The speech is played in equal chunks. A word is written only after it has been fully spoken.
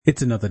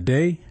It's another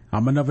day.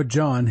 I'm another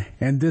John,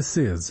 and this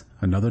is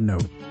Another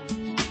Note.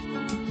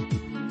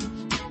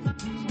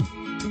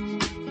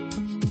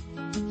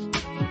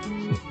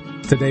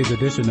 Today's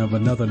edition of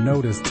Another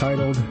Note is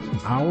titled,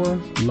 Our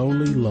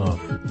Lowly Love.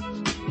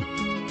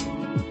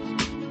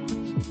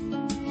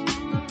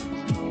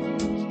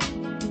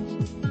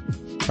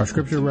 Our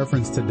scripture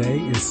reference today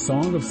is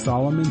Song of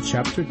Solomon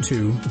chapter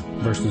 2,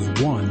 verses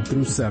 1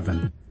 through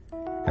 7.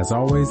 As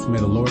always, may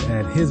the Lord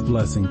add His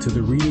blessing to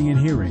the reading and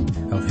hearing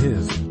of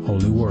His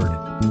holy word.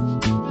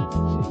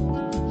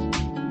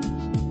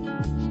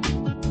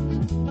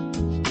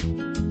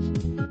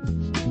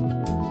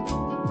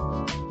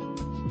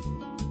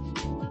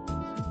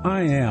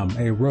 I am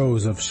a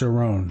rose of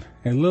Sharon,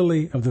 a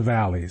lily of the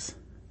valleys.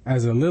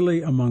 As a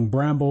lily among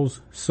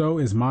brambles, so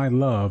is my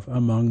love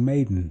among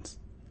maidens.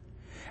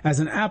 As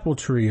an apple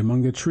tree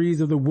among the trees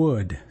of the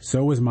wood,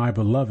 so is my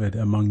beloved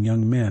among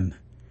young men.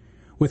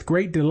 With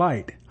great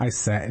delight I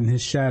sat in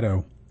his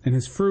shadow, and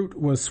his fruit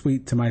was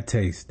sweet to my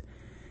taste.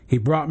 He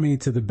brought me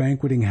to the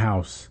banqueting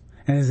house,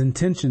 and his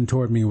intention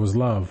toward me was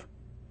love.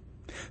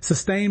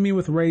 Sustain me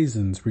with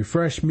raisins,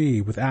 refresh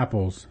me with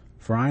apples,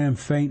 for I am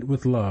faint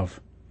with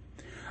love.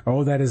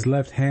 Oh, that his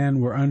left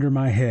hand were under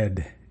my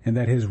head, and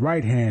that his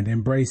right hand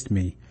embraced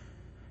me.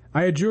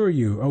 I adjure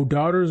you, O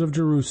daughters of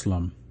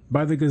Jerusalem,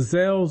 by the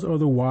gazelles or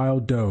the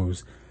wild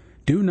does,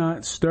 do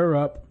not stir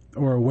up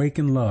or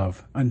awaken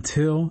love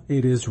until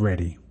it is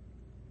ready.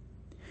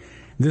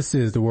 This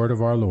is the word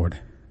of our Lord.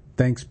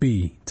 Thanks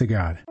be to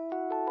God.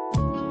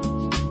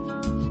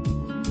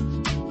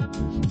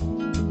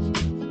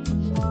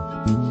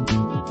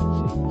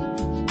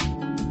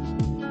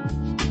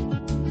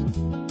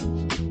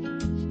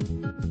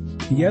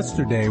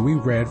 Yesterday we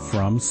read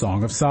from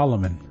Song of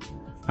Solomon.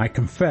 I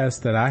confess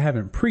that I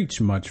haven't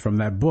preached much from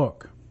that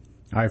book.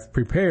 I've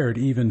prepared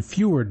even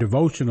fewer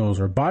devotionals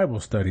or Bible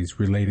studies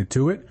related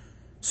to it.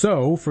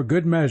 So, for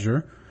good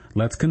measure,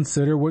 let's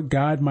consider what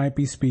God might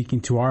be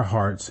speaking to our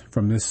hearts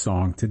from this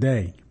song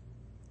today.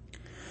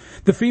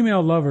 The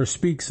female lover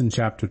speaks in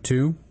chapter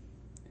 2.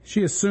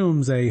 She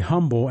assumes a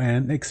humble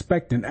and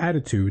expectant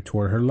attitude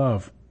toward her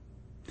love.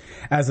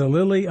 As a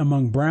lily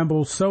among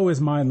brambles, so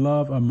is my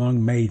love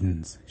among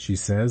maidens, she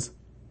says.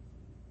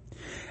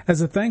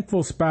 As a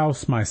thankful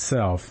spouse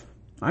myself,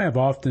 I have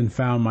often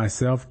found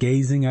myself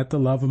gazing at the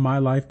love of my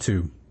life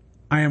too.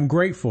 I am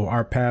grateful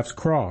our paths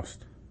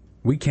crossed.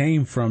 We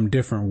came from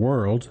different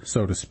worlds,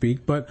 so to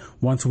speak, but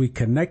once we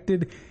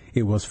connected,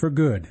 it was for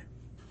good.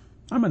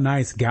 I'm a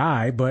nice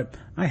guy, but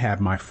I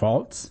have my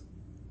faults.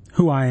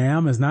 Who I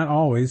am is not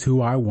always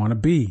who I want to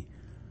be.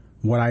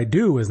 What I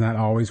do is not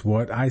always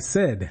what I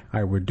said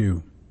I would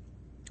do.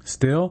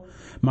 Still,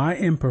 my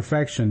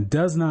imperfection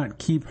does not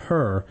keep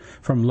her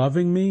from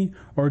loving me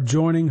or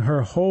joining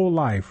her whole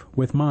life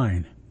with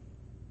mine.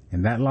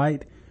 In that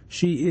light,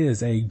 she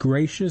is a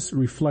gracious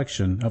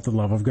reflection of the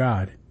love of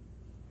God.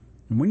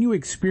 And when you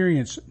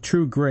experience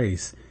true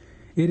grace,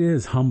 it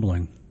is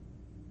humbling.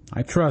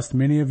 I trust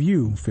many of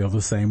you feel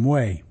the same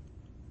way.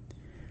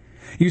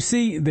 You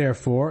see,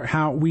 therefore,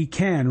 how we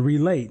can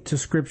relate to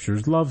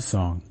Scripture's love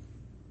song.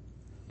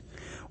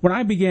 When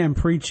I began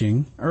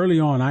preaching, early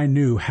on I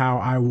knew how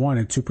I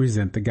wanted to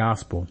present the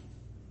gospel.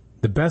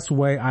 The best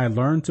way I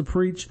learned to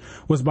preach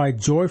was by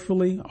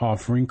joyfully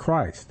offering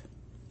Christ.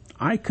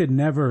 I could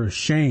never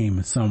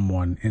shame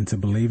someone into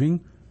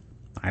believing.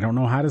 I don't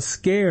know how to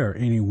scare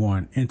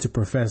anyone into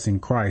professing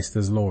Christ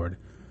as Lord.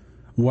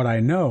 What I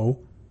know,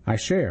 I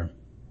share.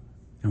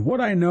 And what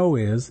I know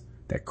is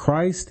that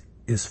Christ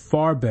is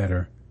far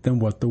better than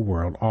what the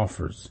world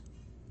offers.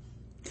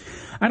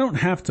 I don't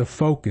have to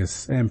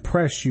focus and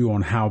press you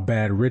on how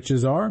bad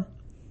riches are.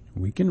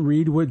 We can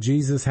read what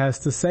Jesus has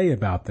to say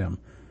about them.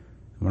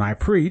 When I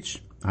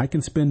preach, I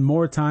can spend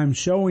more time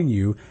showing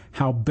you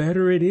how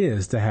better it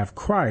is to have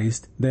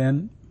Christ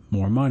than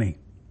more money.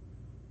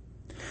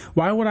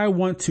 Why would I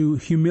want to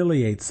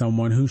humiliate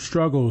someone who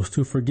struggles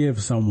to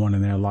forgive someone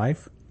in their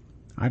life?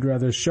 I'd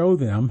rather show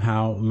them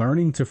how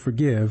learning to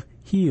forgive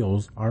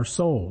heals our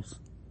souls.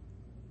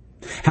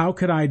 How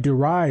could I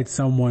deride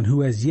someone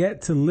who has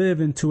yet to live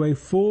into a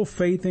full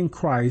faith in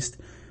Christ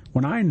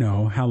when I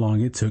know how long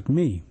it took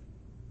me?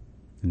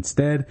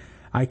 Instead,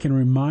 I can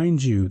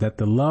remind you that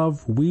the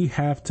love we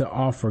have to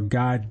offer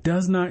God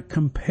does not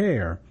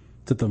compare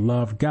to the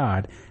love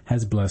God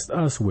has blessed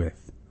us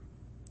with.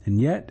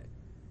 And yet,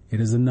 it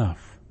is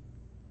enough.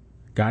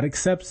 God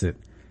accepts it,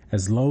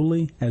 as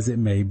lowly as it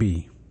may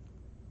be.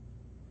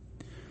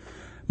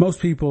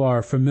 Most people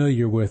are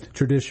familiar with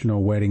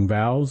traditional wedding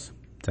vows: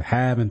 to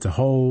have and to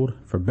hold,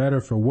 for better,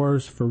 for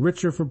worse, for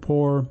richer, for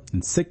poorer,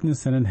 in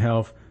sickness and in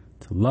health,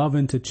 to love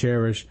and to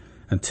cherish,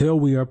 until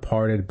we are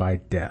parted by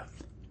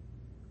death.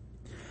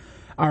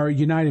 Our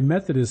United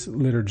Methodist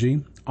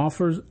liturgy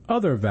offers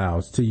other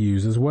vows to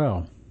use as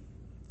well.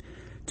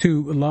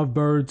 Two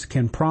lovebirds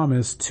can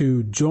promise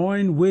to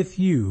join with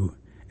you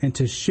and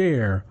to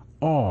share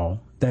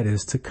all that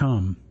is to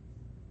come.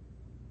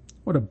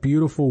 What a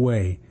beautiful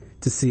way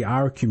to see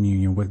our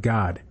communion with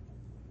God.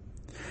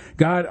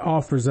 God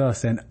offers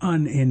us an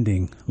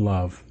unending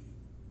love.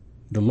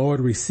 The Lord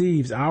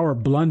receives our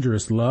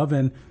blunderous love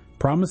and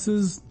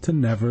promises to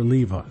never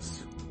leave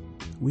us.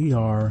 We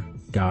are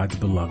God's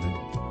beloved.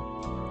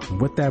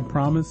 And with that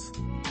promise,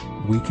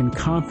 we can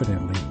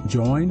confidently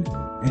join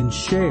and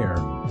share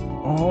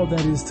all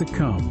that is to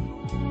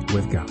come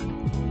with God.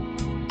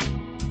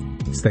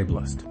 Stay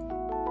blessed.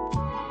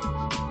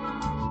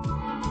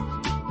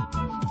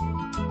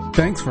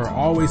 Thanks for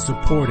always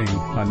supporting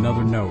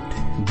Another Note.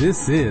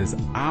 This is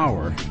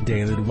our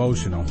daily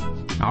devotional.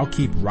 I'll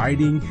keep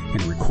writing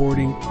and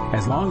recording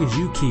as long as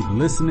you keep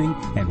listening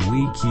and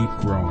we keep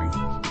growing.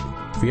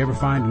 If you ever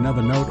find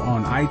Another Note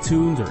on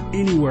iTunes or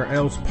anywhere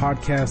else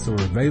podcasts are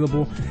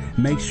available,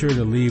 make sure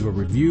to leave a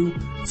review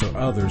so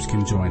others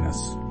can join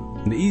us.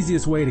 And the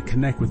easiest way to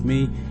connect with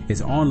me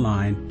is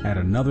online at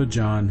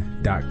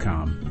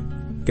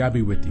anotherjohn.com. God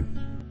be with you.